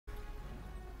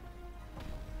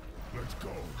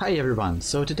Hi everyone,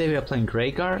 so today we are playing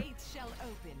Rehgar.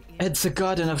 It's a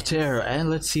Garden of Terror and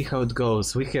let's see how it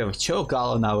goes. We have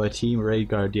Cho'Gall on our team,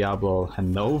 Rehgar, Diablo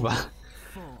and Nova.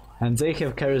 And they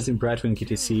have carries in Brightwing,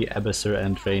 ETC, Abyssur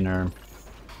and Rainer.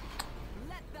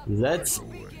 That's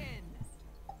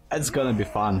gonna be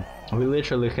fun. We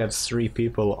literally have 3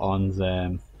 people on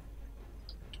the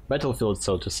battlefield,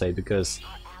 so to say, because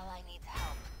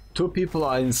 2 people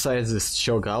are inside this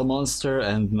Cho'Gall monster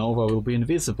and Nova will be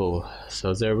invisible.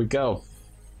 So there we go.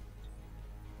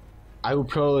 I will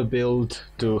probably build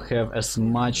to have as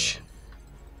much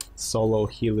solo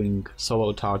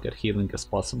target healing as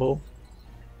possible.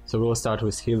 So we'll start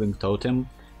with healing totem.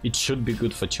 It should be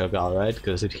good for Cho'Gall, right?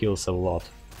 Because it heals a lot.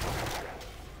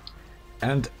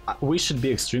 And we should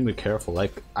be extremely careful.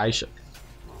 Like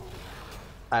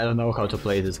I don't know how to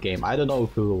play this game. I don't know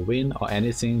if we will win or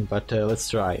anything, but let's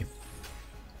try.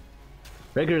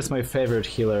 Rehgar is my favorite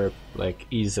healer, like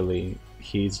easily.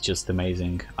 He's just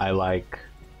amazing. I like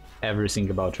everything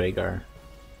about Rehgar.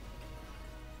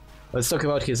 Let's talk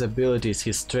about his abilities.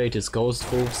 His trait is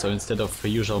Ghost Wolf, so instead of a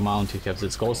usual mount you have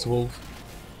this Ghost Wolf,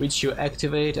 which you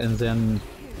activate and then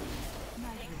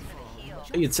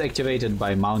it's activated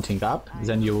by mounting up,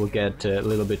 then you will get a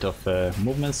little bit of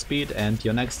movement speed and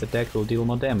your next attack will deal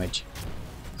more damage.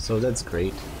 So that's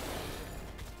great.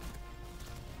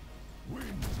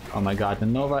 Oh my god,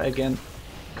 and Nova again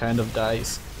kind of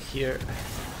dies here.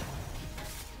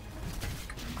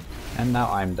 And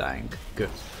now I'm dying. Good.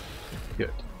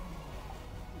 Good.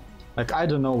 Like, I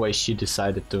don't know why she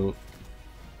decided to...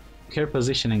 Her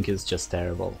positioning is just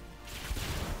terrible.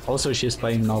 Also, she's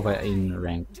playing Nova in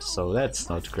ranked, so that's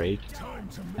not great.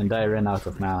 And I ran out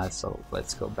of mana, so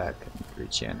let's go back and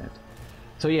regen it.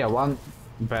 So yeah, one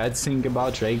bad thing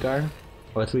about Rehgar,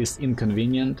 or at least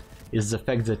inconvenient, is the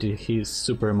fact that he's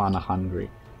super mana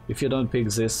hungry. If you don't pick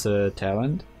this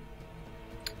talent,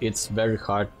 it's very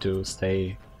hard to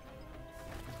stay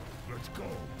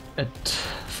at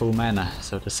full mana,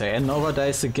 so to say. And Nova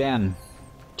dies again,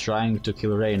 trying to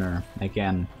kill Rainer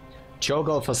again.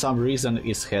 Cho'Gall for some reason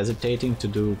is hesitating to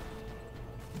do,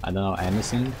 I don't know,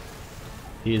 anything.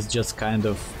 He's just kind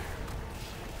of...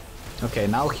 Okay,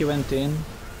 now he went in,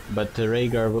 but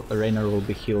Rainer will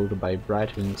be healed by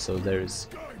Brightwing, so there is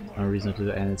no reason to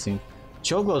do anything.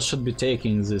 Cho'Gall should be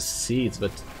taking these seeds,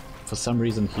 but for some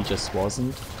reason he just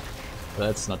wasn't.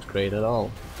 That's not great at all.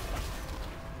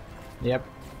 Yep,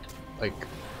 like...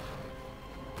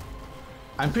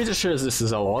 I'm pretty sure this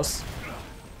is a loss.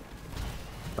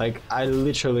 Like, I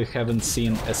literally haven't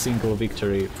seen a single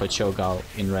victory for Cho'Gall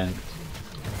in ranked.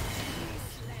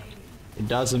 It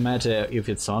doesn't matter if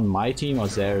it's on my team or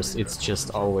theirs, it's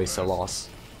just always a loss.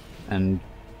 And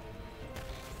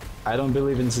I don't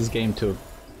believe in this game too.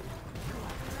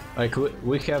 Like,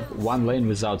 we have one lane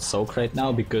without soak right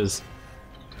now because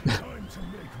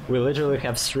we literally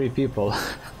have 3 people.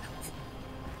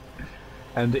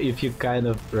 And if you kind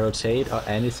of rotate or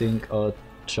anything or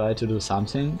try to do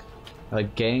something,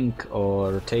 like gank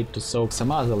or rotate to soak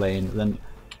some other lane, then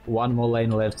one more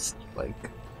lane left,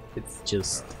 like, it's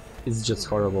just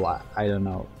horrible. I don't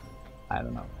know.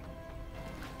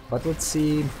 But let's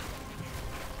see,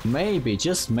 maybe,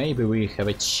 just maybe we have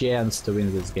a chance to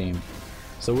win this game.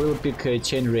 So we'll pick a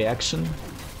chain reaction,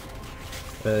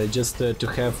 just to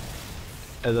have,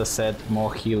 as I said,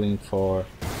 more healing for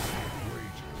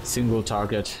single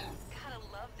target,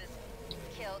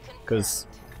 because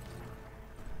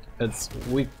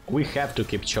we have to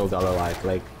keep Cho'Gall alive.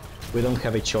 Like, we don't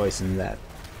have a choice in that.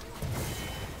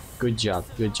 Good job,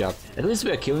 good job. At least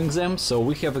we are killing them, so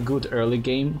we have a good early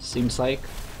game, seems like.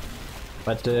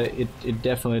 But it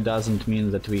definitely doesn't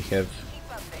mean that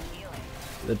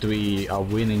we are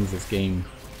winning this game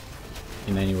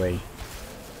in any way.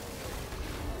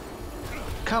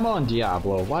 Come on,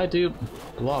 Diablo, why do you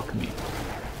block me?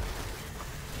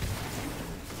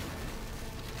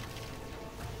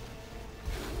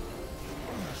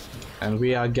 And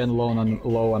we are again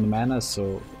low on mana,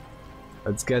 so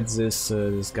let's get this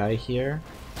guy here,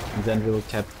 and then we'll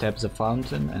tap the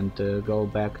fountain and go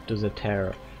back to the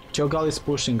terror. Cho'Gall is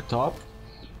pushing top.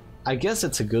 I guess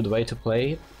it's a good way to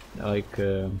play, like,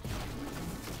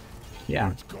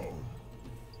 yeah.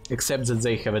 Except that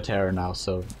they have a terror now,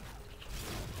 so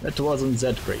that wasn't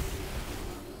that great.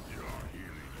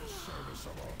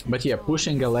 But yeah,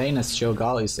 pushing a lane as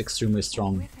Cho'Gall is extremely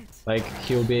strong. Like,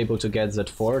 he'll be able to get that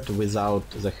fort without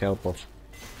the help of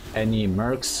any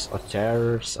mercs or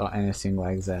terrors or anything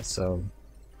like that, so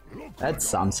that's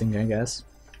something, I guess.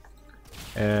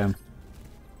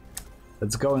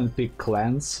 Let's go and pick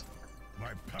clans,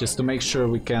 just to make sure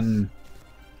we can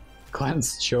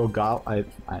cleanse Cho'Gall. I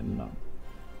don't know.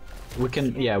 We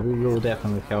can, yeah, we will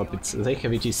definitely help. They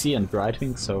have ETC and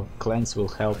Brightwing, so cleanse will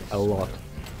help a lot.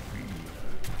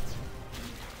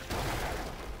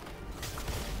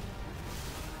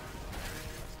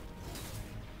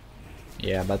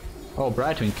 Yeah, but oh,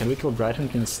 Brightwing, can we kill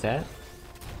Brightwing instead?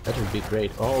 That would be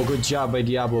great. Oh, good job by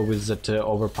Diablo with that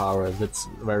overpower. That's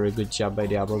very good job by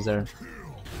Diablo there.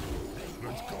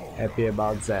 Happy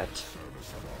about that.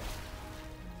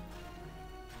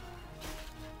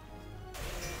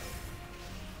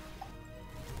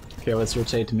 Okay, let's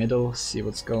rotate middle, see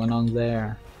what's going on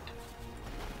there.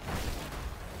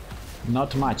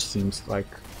 Not much seems like.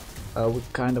 We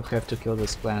kind of have to kill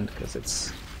this plant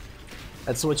because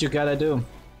that's what you gotta do.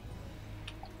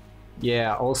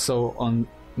 Yeah, also on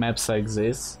maps like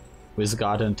this, with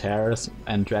Garden Terrors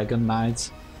and Dragon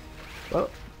Knights.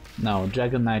 Well, no,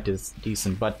 Dragon Knight is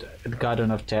decent, but at Garden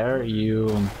of Terror,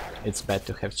 it's bad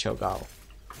to have Cho'Gall.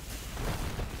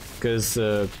 Because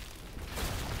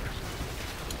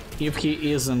if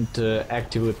he isn't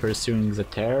actively pursuing the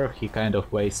Terror, he kind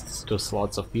of wastes 2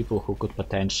 slots of people who could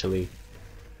potentially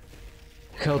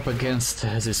help against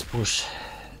this push.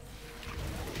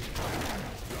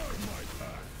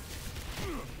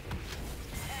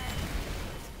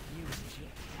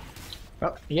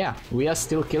 Well, yeah, we are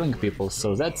still killing people,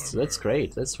 so that's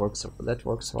great. That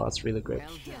works for us really great.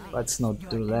 Let's not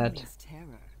do that.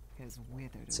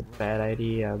 It's a bad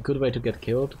idea. A good way to get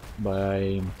killed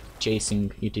by chasing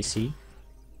ETC.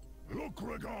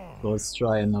 Let's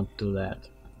try and not do that.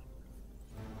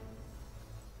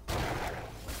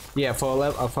 Yeah, for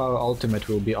our ultimate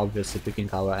we'll be obviously picking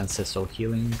our ancestral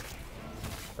healing.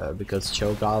 Because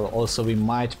Cho'Gall. Also we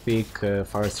might pick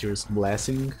Farseer's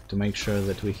Blessing to make sure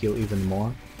that we heal even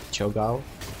more. Cho'Gall.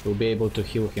 We'll be able to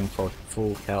heal him for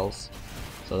full health.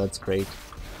 So that's great.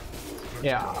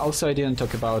 Yeah, also I didn't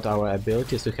talk about our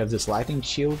abilities. We have this lightning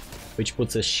shield, which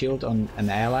puts a shield on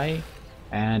an ally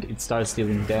and it starts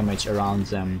dealing damage around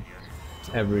them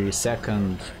every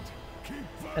second.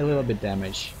 A little bit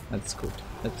damage. That's good.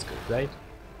 That's good, right?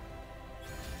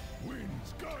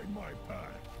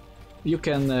 You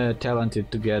can talent it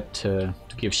to get to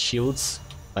give shields,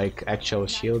 like actual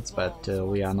shields, but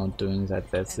we are not doing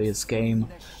that. That's this game.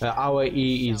 Our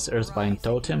E is Earthbind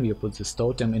Totem. You put this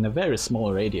totem in a very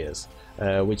small radius,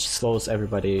 which slows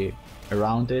everybody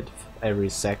around it every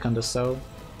second or so.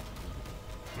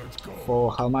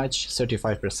 For how much?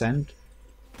 35%.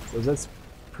 So that's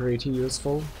pretty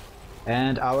useful.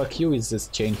 And our Q is this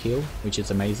chain heal, which is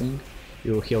amazing.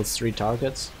 You heal 3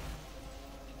 targets.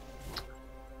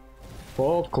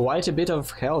 For quite a bit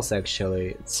of health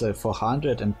actually. It's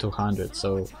 400 and 200,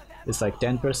 so it's like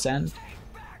 10%,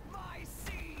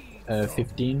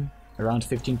 15, around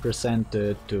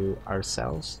 15% to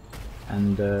ourselves.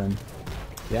 And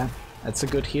yeah, that's a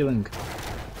good healing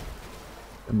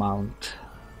amount.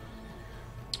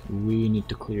 We need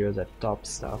to clear that top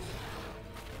stuff.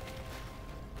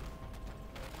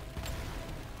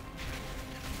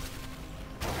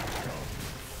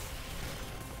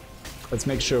 Let's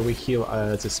make sure we heal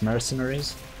this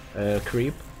mercenaries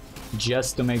creep,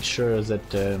 just to make sure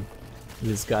that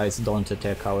these guys don't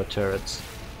attack our turrets.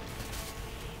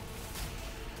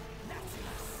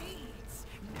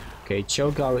 Okay,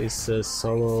 Cho'Gall is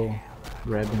solo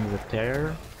grabbing the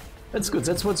terror. That's good,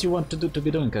 that's what you want to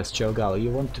be doing as Cho'Gall. You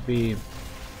want to be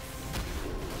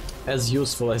as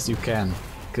useful as you can,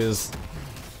 because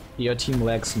your team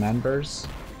lacks members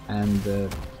and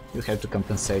you have to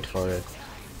compensate for it.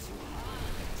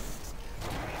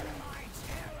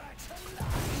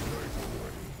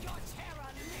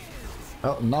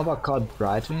 Well, Nova caught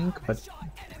Brightwing, but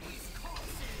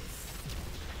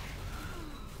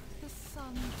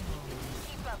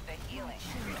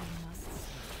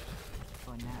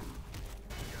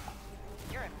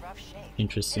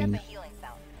interesting.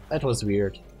 That was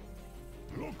weird.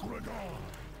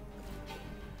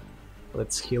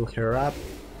 Let's heal her up.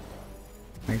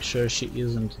 Make sure she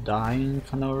isn't dying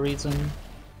for no reason.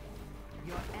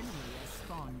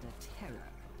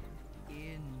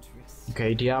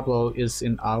 Okay, Diablo is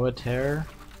in our terror.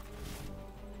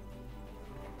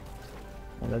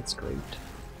 Oh, that's great.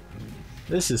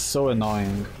 This is so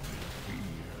annoying.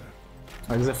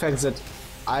 Like the fact that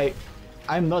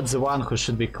I'm not the one who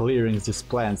should be clearing these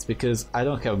plants because I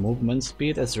don't have movement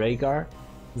speed as Rehgar.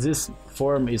 This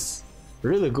form is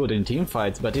really good in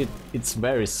teamfights, but it's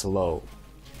very slow.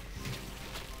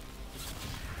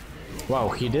 Wow,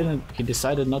 he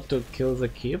decided not to kill the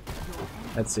keep?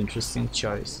 That's an interesting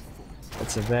choice.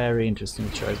 That's a very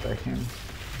interesting choice by him.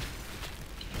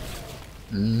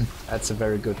 That's a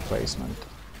very good placement.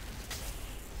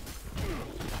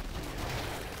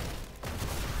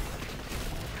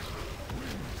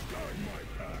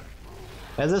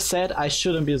 As I said, I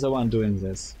shouldn't be the one doing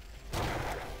this.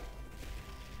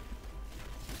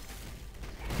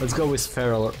 Let's go with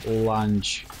Feral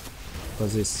Lunge for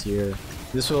this here.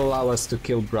 This will allow us to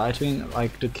kill Brightwing,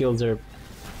 like to kill their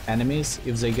enemies.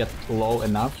 If they get low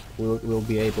enough, we'll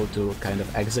be able to kind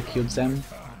of execute them.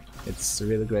 It's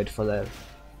really great for that.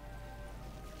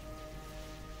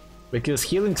 Because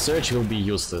Healing Surge will be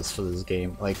useless for this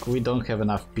game. Like, we don't have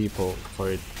enough people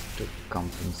for it to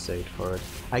compensate for it.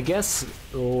 I guess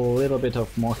a little bit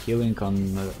of more healing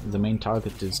on the main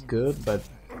target is good, but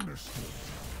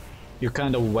you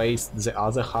kind of waste the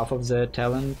other half of the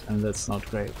talent, and that's not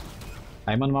great.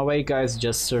 I'm on my way, guys,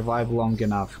 just survive long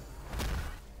enough.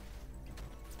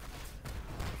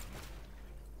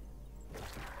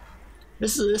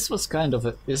 This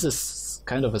is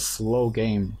kind of a slow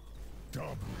game.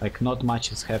 Like, not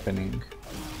much is happening.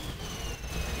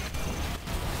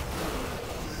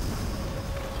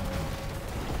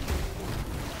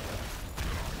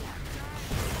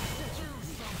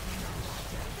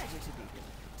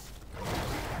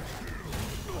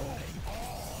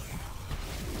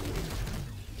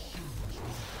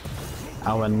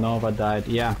 Our Nova died,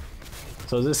 yeah.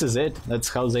 So this is it. That's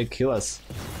how they kill us.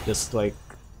 Just like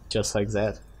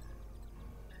that.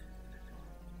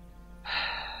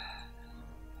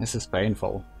 This is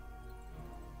painful.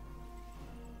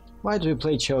 Why do we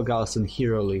play Cho'Galls in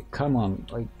Hero League? Come on,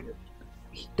 like,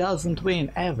 he doesn't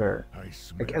win ever.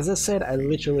 Like, as I said, I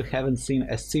literally haven't seen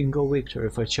a single victory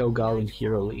for Cho'Gall in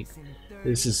Hero League.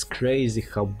 This is crazy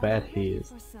how bad he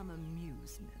is.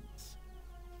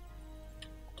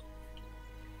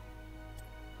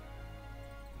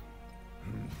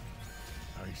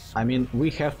 I mean,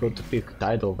 we have to pick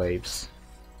tidal waves.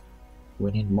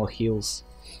 We need more heals,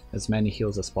 as many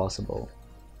heals as possible.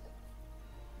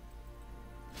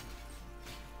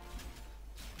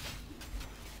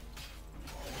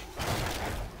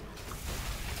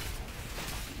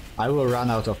 I will run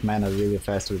out of mana really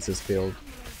fast with this build.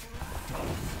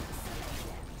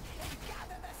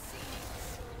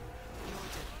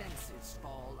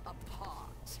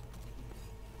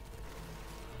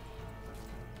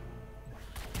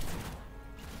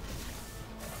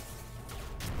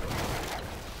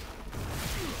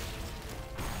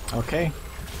 Okay,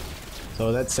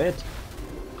 so that's it.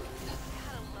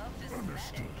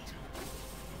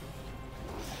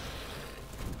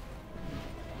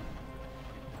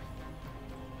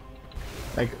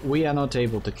 Like, we are not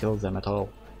able to kill them at all.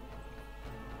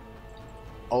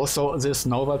 Also, this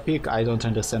Nova pick, I don't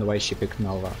understand why she picked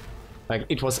Nova. Like,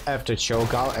 it was after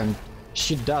Cho'Gall and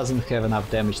she doesn't have enough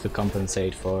damage to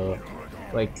compensate for...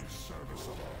 Like...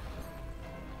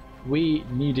 We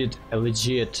needed a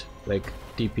legit, like,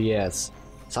 DPS.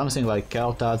 Something like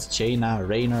Kel'Thuz's, Jaina,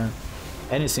 Raynor,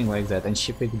 anything like that. And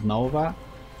she picked Nova,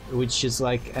 which is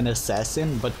like an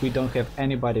assassin, but we don't have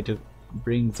anybody to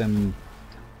bring them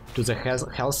to the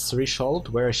health threshold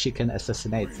where she can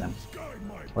assassinate them.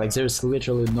 Like, there's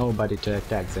literally nobody to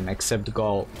attack them except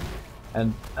Gaul.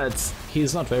 And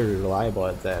he's not very reliable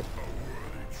at that.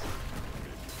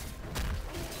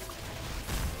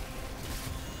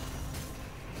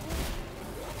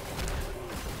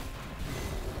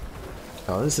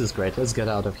 Oh, this is great. Let's get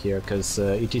out of here, because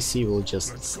ETC will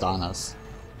just stun us.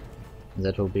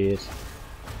 That will be it.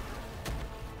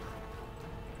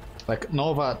 Like,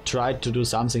 Nova tried to do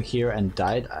something here and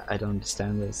died. I don't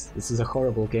understand this. This is a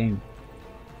horrible game.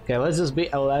 Okay, let's just be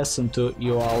a lesson to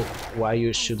you all why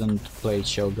you shouldn't play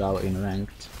Cho'Gall in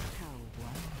ranked.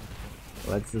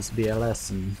 Let's just be a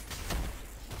lesson.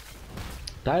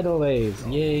 Tidal waves,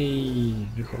 yay!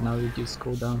 We have now reduced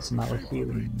cooldowns on our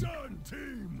healing.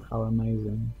 How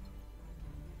amazing.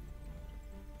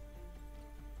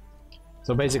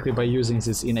 So basically, by using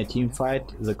this in a team fight,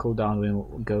 the cooldown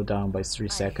will go down by 3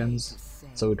 seconds,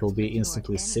 so it will be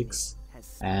instantly 6,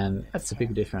 and that's a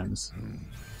big difference.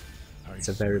 It's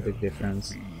a very big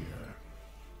difference.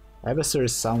 Abyssur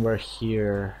is somewhere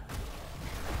here.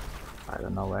 I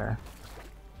don't know where.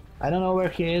 I don't know where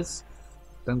he is.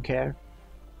 Don't care.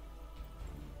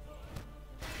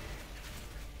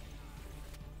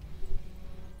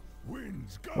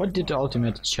 What did the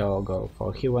ultimate Cho go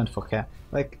for? He went for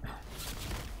like,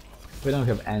 we don't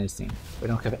have anything. We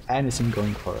don't have anything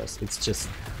going for us. It's just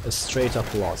a straight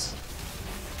up loss.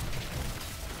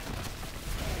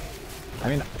 I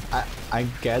mean, I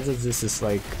guess that this is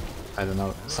like, I don't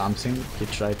know, something. He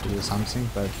tried to do something,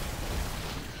 but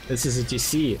this is a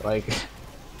TC, like,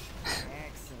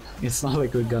 it's not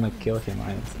like we're gonna kill him or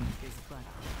anything.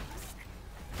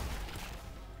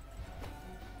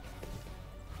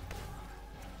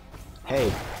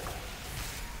 Hey.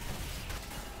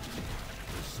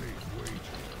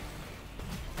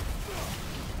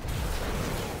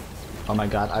 Oh my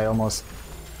god, I almost...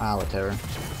 Ah, whatever.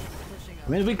 I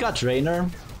mean, we got Rainer,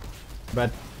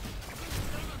 but...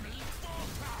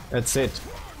 That's it.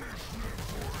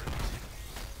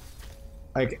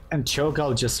 Like, and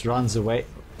Cho'Gall just runs away.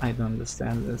 I don't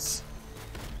understand this.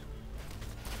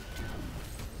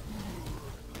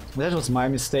 That was my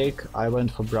mistake. I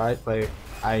went for Bright, like,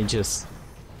 I just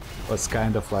was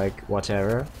kind of like,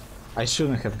 whatever. I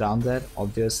shouldn't have done that,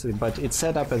 obviously, but it's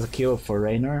set up as a kill for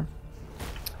Rainer.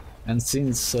 And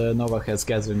since Nova has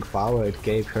Gathering Power, it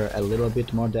gave her a little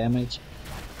bit more damage,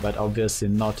 but obviously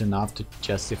not enough to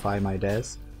justify my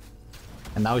death.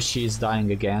 And now she is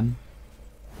dying again,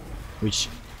 which...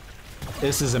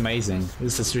 This is amazing.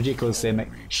 This is ridiculously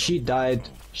amazing. She died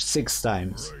 6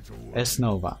 times as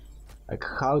Nova. Like,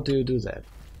 how do you do that?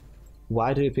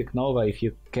 Why do you pick Nova if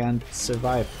you can't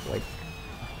survive? Like...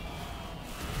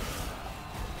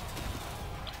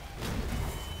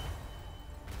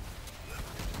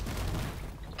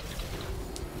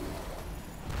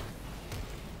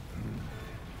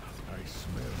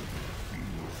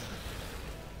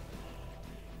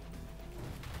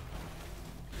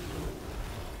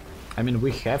 I mean,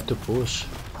 we have to push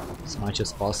as much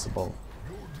as possible.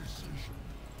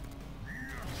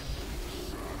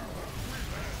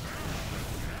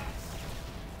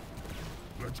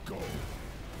 Let's go.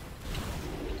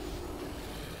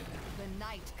 The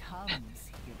night comes.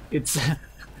 It's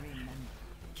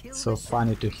so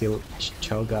funny to heal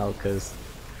Cho'Gall, because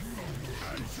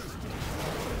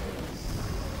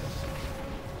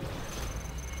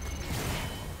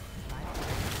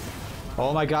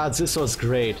oh my god, this was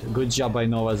great. Good job by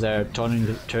Nova there, turning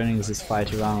this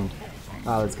fight around.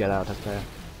 Ah, let's get out of there.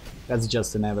 That's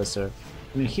just an Eversur.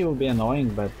 I mean, he will be annoying,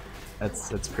 but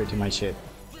that's pretty much it.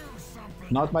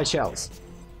 Not much else.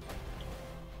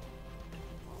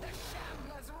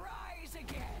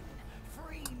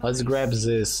 Let's grab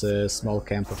this small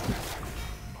camp of...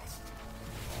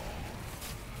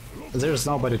 There's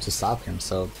nobody to stop him,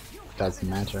 so it doesn't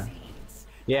matter.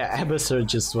 Yeah, Eversur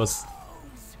just was...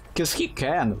 Because he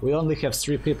can, we only have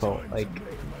 3 people, like,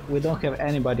 we don't have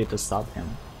anybody to stop him.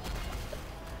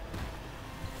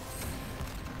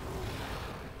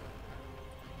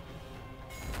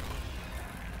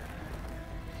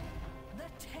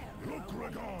 Look,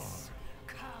 Rehgar.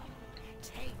 Come,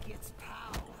 take its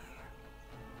power.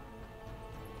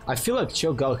 I feel like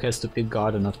Cho'Gall has to pick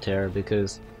Garden of Terror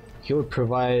because he will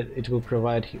provide, it will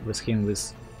provide with him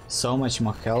with so much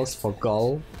more health for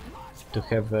Gall to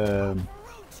have a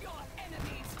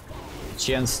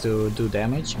chance to do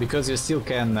damage, because you still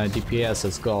can DPS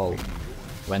as Gall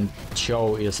when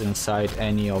Cho is inside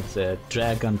any of the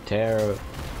Dragon, Terror,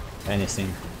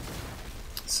 anything.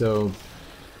 So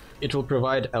it will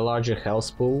provide a larger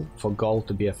health pool for Gall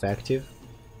to be effective.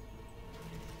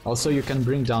 Also, you can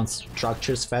bring down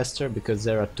structures faster because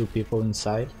there are 2 people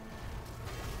inside.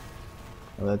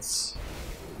 That's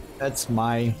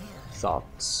my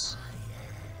thoughts.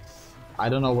 I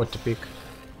don't know what to pick.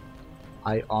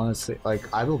 I honestly, like,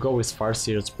 I will go with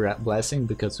Farseer's Blessing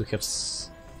because we have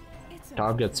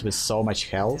targets with so much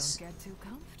health.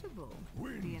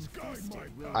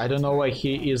 I don't know why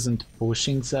he isn't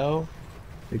pushing though,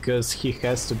 because he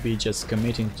has to be just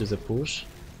committing to the push.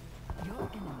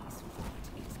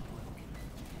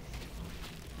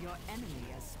 Your enemy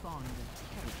has spawned a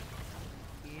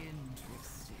terror.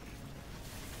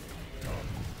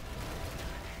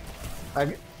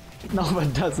 Interesting. Nova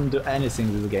doesn't do anything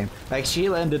in this game. Like, she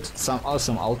landed some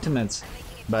awesome ultimates,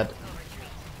 but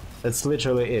that's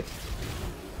literally it.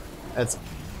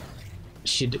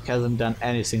 She hasn't done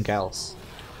anything else.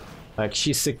 Like,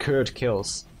 she secured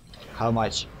kills. How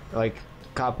much? Like,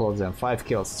 a couple of them, 5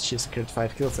 kills. She secured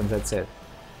 5 kills and that's it.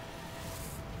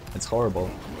 It's horrible.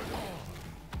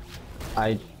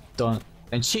 I don't...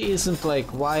 And she isn't like,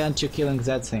 why aren't you killing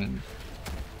that thing?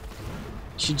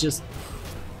 She just...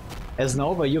 As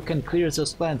Nova, you can clear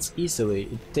those plants easily.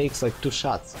 It takes like 2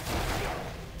 shots.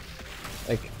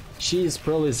 Like, she is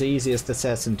probably the easiest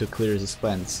assassin to clear these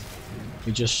plants.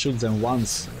 You just shoot them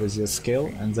once with your skill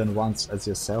and then once as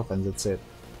yourself and that's it.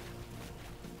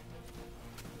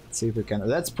 Let's see if we can...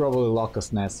 That's probably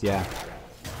Locust Nest, yeah.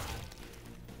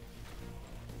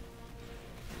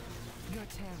 Your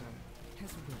terror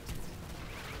has wilted.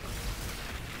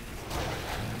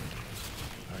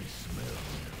 I smell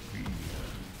fear.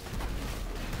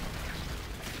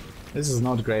 This is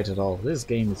not great at all. This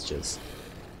game is just...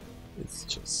 It's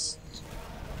just...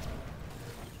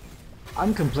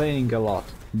 I'm complaining a lot,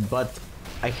 but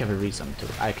I have a reason to.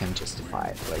 I can justify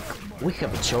it. Like, we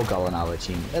have a Cho'Gall on our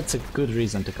team. That's a good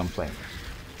reason to complain.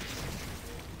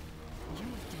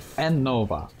 And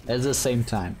Nova at the same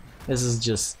time. This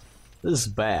is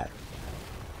bad.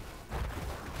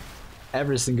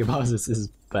 Everything about this is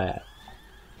bad.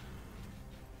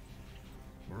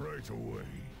 Right away.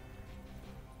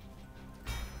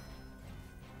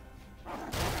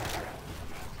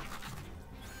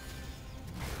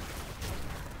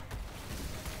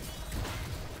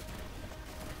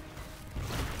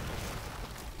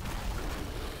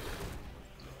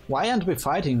 Why aren't we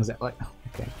fighting that? Like,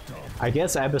 okay. I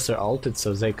guess Abyssal ulted,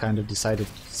 so they kind of decided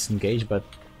to disengage, but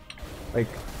like,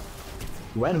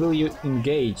 when will you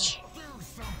engage?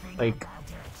 Like,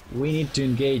 we need to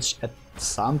engage at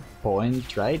some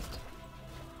point, right?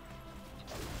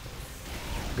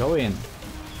 Go in.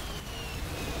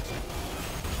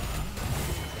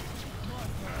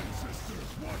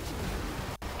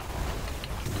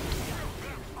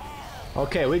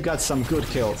 Okay, we got some good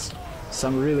kills.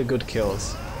 Some really good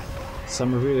kills.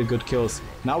 Some really good kills.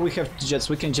 Now we have to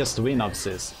we can just win off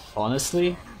this.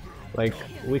 Honestly, like,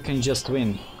 we can just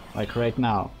win, like right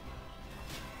now.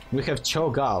 We have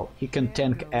Cho'Gall. He can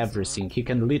tank everything. He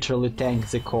can literally tank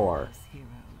the core.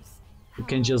 We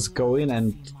can just go in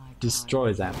and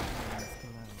destroy them.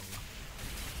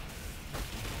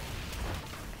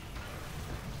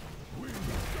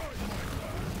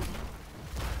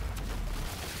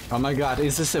 Oh my god,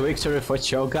 is this a victory for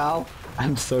Cho'Gall?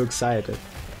 I'm so excited.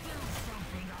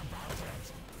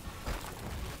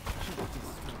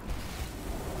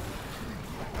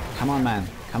 Come on, man.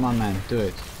 Come on, man. Do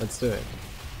it. Let's do it.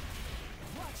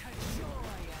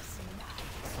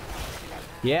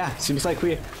 Yeah, seems like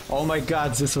we... Oh my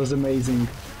god, this was amazing.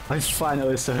 I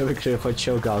finally saw a victory for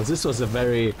Cho'Gall. This was a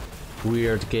very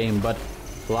weird game, but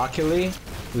luckily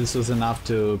this was enough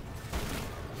to...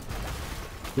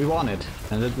 We won it,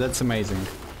 and that's amazing.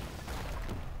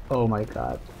 Oh my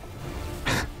god.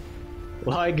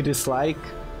 Like, dislike,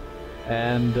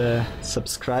 and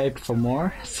subscribe for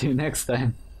more. See you next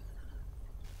time.